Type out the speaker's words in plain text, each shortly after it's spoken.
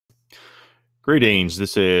Greetings.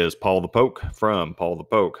 This is Paul the Poke from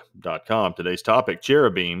PaulthePoke.com. Today's topic,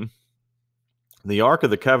 Cherubim, the Ark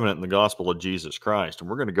of the Covenant in the Gospel of Jesus Christ. And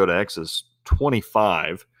we're going to go to Exodus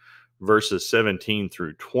 25, verses 17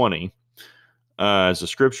 through 20. As a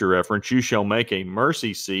scripture reference, you shall make a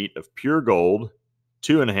mercy seat of pure gold,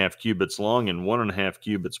 2.5 cubits long and 1.5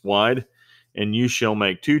 cubits wide. And you shall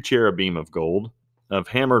make 2 cherubim of gold, of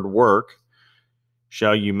hammered work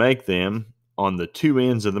shall you make them on the 2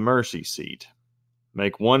 ends of the mercy seat.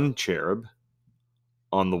 Make 1 cherub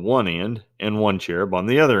on the one end and 1 cherub on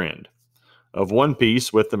the other end. Of one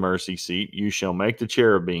piece with the mercy seat, you shall make the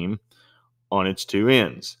cherubim on its 2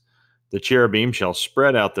 ends. The cherubim shall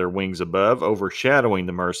spread out their wings above, overshadowing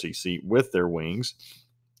the mercy seat with their wings.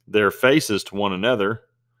 Their faces to one another,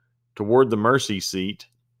 toward the mercy seat,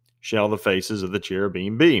 shall the faces of the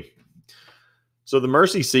cherubim be. So the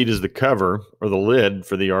mercy seat is the cover or the lid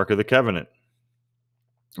for the Ark of the Covenant.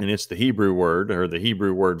 And it's the Hebrew word, or the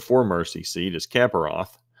Hebrew word for mercy seat is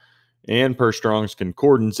kaparoth. And per Strong's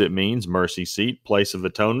Concordance, it means mercy seat, place of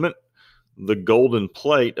atonement, the golden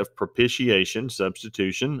plate of propitiation,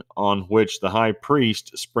 substitution, on which the high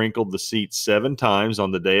priest sprinkled the seat 7 times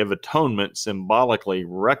on the Day of Atonement, symbolically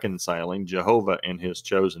reconciling Jehovah and his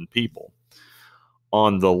chosen people.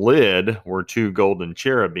 On the lid were 2 golden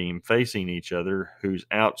cherubim facing each other, whose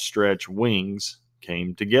outstretched wings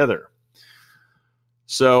came together.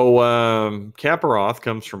 So kaparoth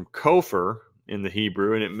comes from kopher in the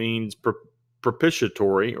Hebrew, and it means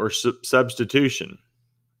propitiatory or substitution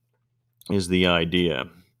is the idea.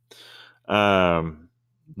 The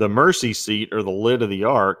mercy seat, or the lid of the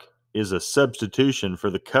ark, is a substitution for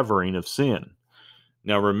the covering of sin.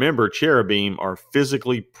 Now remember, cherubim are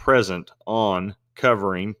physically present on,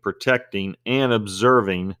 covering, protecting, and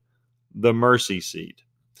observing the mercy seat.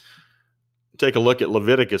 Take a look at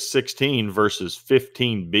Leviticus 16, verses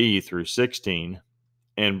 15b through 16,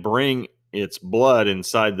 and bring its blood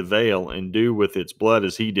inside the veil, and do with its blood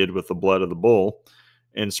as he did with the blood of the bull,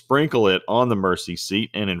 and sprinkle it on the mercy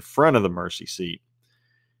seat and in front of the mercy seat.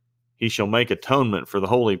 He shall make atonement for the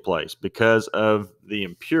holy place because of the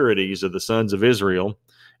impurities of the sons of Israel,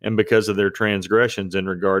 and because of their transgressions in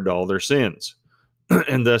regard to all their sins.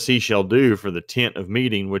 And thus he shall do for the tent of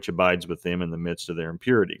meeting which abides with them in the midst of their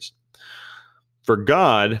impurities. For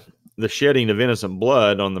God, the shedding of innocent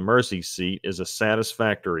blood on the mercy seat is a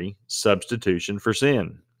satisfactory substitution for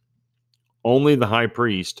sin. Only the high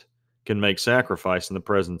priest can make sacrifice in the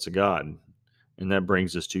presence of God. And that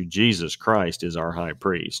brings us to Jesus Christ is our high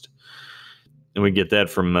priest. And we get that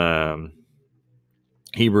from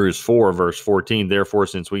Hebrews 4, verse 14. Therefore,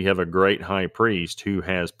 since we have a great high priest who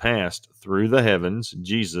has passed through the heavens,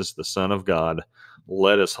 Jesus, the Son of God,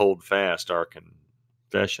 let us hold fast our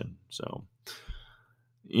confession. So,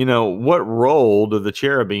 what role do the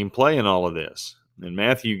cherubim play in all of this? And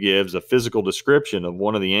Matthew gives a physical description of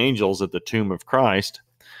one of the angels at the tomb of Christ.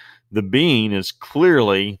 The being is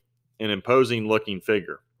clearly an imposing-looking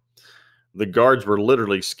figure. The guards were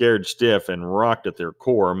literally scared stiff and rocked at their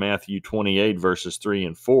core. Matthew 28, verses 3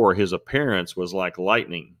 and 4, his appearance was like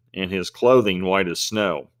lightning, and his clothing white as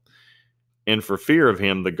snow. And for fear of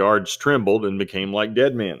him, the guards trembled and became like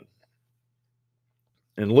dead men.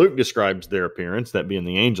 And Luke describes their appearance, that being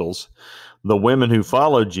the angels. The women who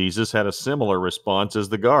followed Jesus had a similar response as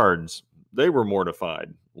the guards. They were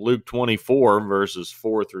mortified. Luke 24, verses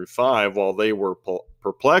 4 through 5, while they were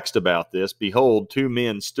perplexed about this, behold, 2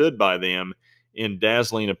 men stood by them in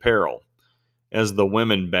dazzling apparel. As the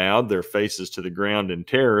women bowed their faces to the ground in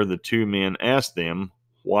terror, the 2 men asked them,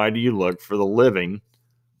 why do you look for the living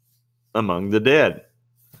among the dead?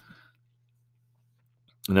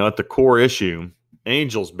 Now, at the core issue,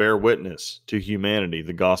 angels bear witness to humanity,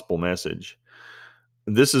 the gospel message.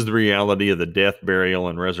 This is the reality of the death, burial,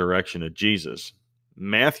 and resurrection of Jesus.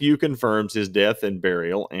 Matthew confirms his death and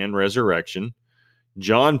burial and resurrection.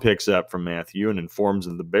 John picks up from Matthew and informs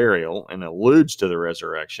of the burial and alludes to the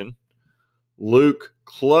resurrection. Luke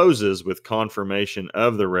closes with confirmation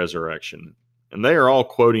of the resurrection. And they are all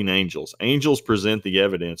quoting angels. Angels present the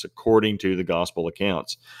evidence according to the gospel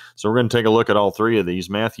accounts. So we're going to take a look at all 3 of these.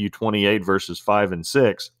 Matthew 28, verses 5 and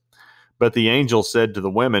 6. But the angel said to the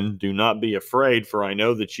women, do not be afraid, for I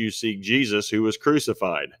know that you seek Jesus who was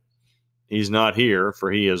crucified. He's not here,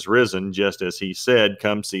 for he is risen, just as he said,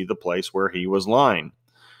 come see the place where he was lying.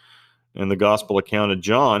 And the gospel account of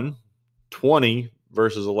John 20,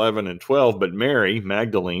 verses 11 and 12, but Mary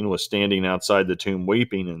Magdalene was standing outside the tomb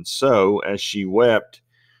weeping, and so, as she wept,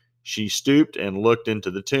 she stooped and looked into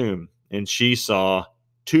the tomb, and she saw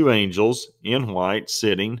 2 angels in white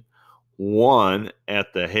sitting, one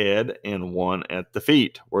at the head and one at the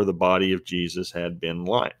feet, where the body of Jesus had been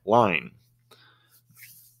lying.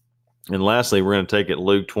 And lastly, we're going to take it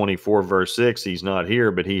Luke 24, verse 6. He's not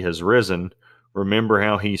here, but he has risen. Remember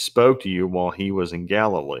how he spoke to you while he was in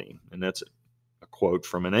Galilee. And that's a quote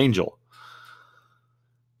from an angel.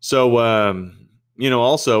 So,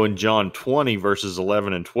 also in John 20, verses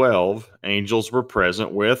 11 and 12, angels were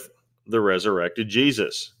present with the resurrected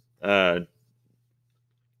Jesus.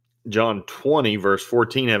 John 20, verse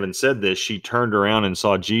 14, having said this, she turned around and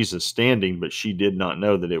saw Jesus standing, but she did not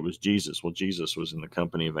know that it was Jesus. Well, Jesus was in the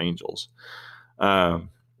company of angels. Also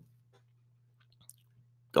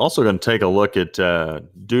going to take a look at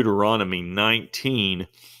Deuteronomy 19,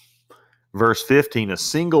 verse 15. A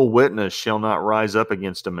single witness shall not rise up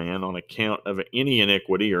against a man on account of any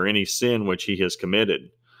iniquity or any sin which he has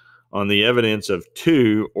committed. On the evidence of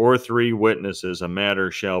 2 or 3 witnesses, a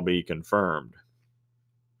matter shall be confirmed.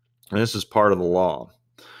 And this is part of the law.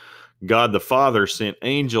 God the Father sent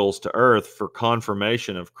angels to earth for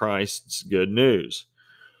confirmation of Christ's good news.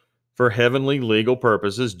 For heavenly legal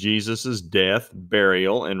purposes, Jesus' death,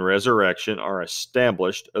 burial, and resurrection are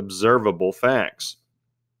established, observable facts.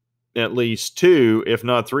 At least 2, if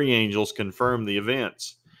not 3 angels confirm the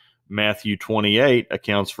events. Matthew 28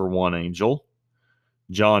 accounts for 1 angel.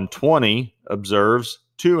 John 20 observes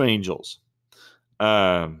 2 angels.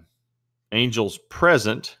 Angels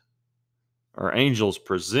present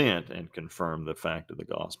and confirm the fact of the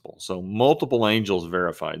gospel. So multiple angels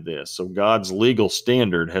verified this. So God's legal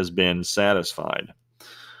standard has been satisfied.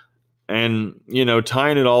 And,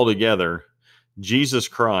 tying it all together, Jesus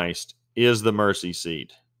Christ is the mercy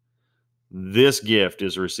seat. This gift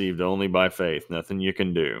is received only by faith, nothing you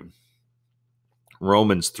can do.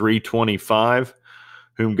 Romans 3:25,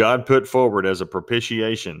 whom God put forward as a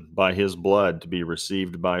propitiation by his blood to be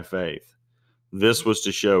received by faith. This was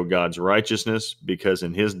to show God's righteousness, because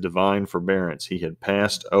in his divine forbearance he had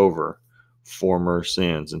passed over former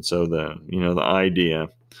sins. And so the idea,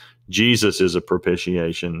 Jesus is a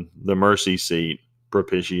propitiation, the mercy seat,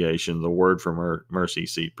 propitiation, the word for mercy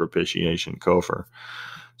seat, propitiation, kopher.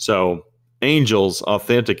 So angels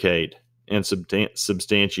authenticate and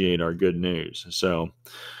substantiate our good news. So,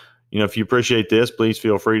 if you appreciate this, please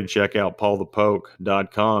feel free to check out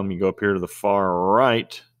PaulthePoke.com. You go up here to the far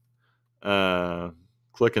right,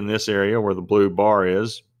 click in this area where the blue bar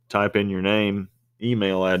is, type in your name,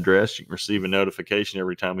 email address. You can receive a notification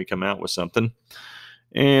every time we come out with something.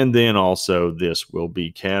 And then also this will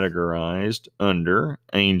be categorized under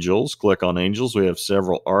angels. Click on angels. We have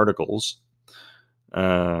several articles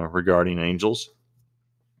regarding angels.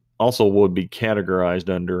 Also would be categorized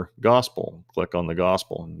under gospel. Click on the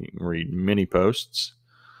gospel and you can read many posts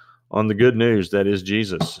on the good news that is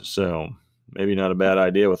Jesus. So maybe not a bad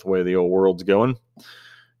idea with the way the old world's going.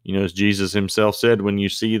 As Jesus himself said, when you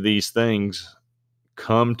see these things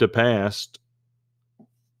start to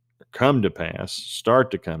come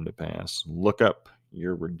to pass, look up,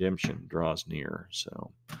 your redemption draws near.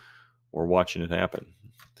 So we're watching it happen.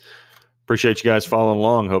 Appreciate you guys following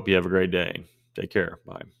along. Hope you have a great day. Take care.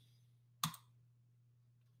 Bye.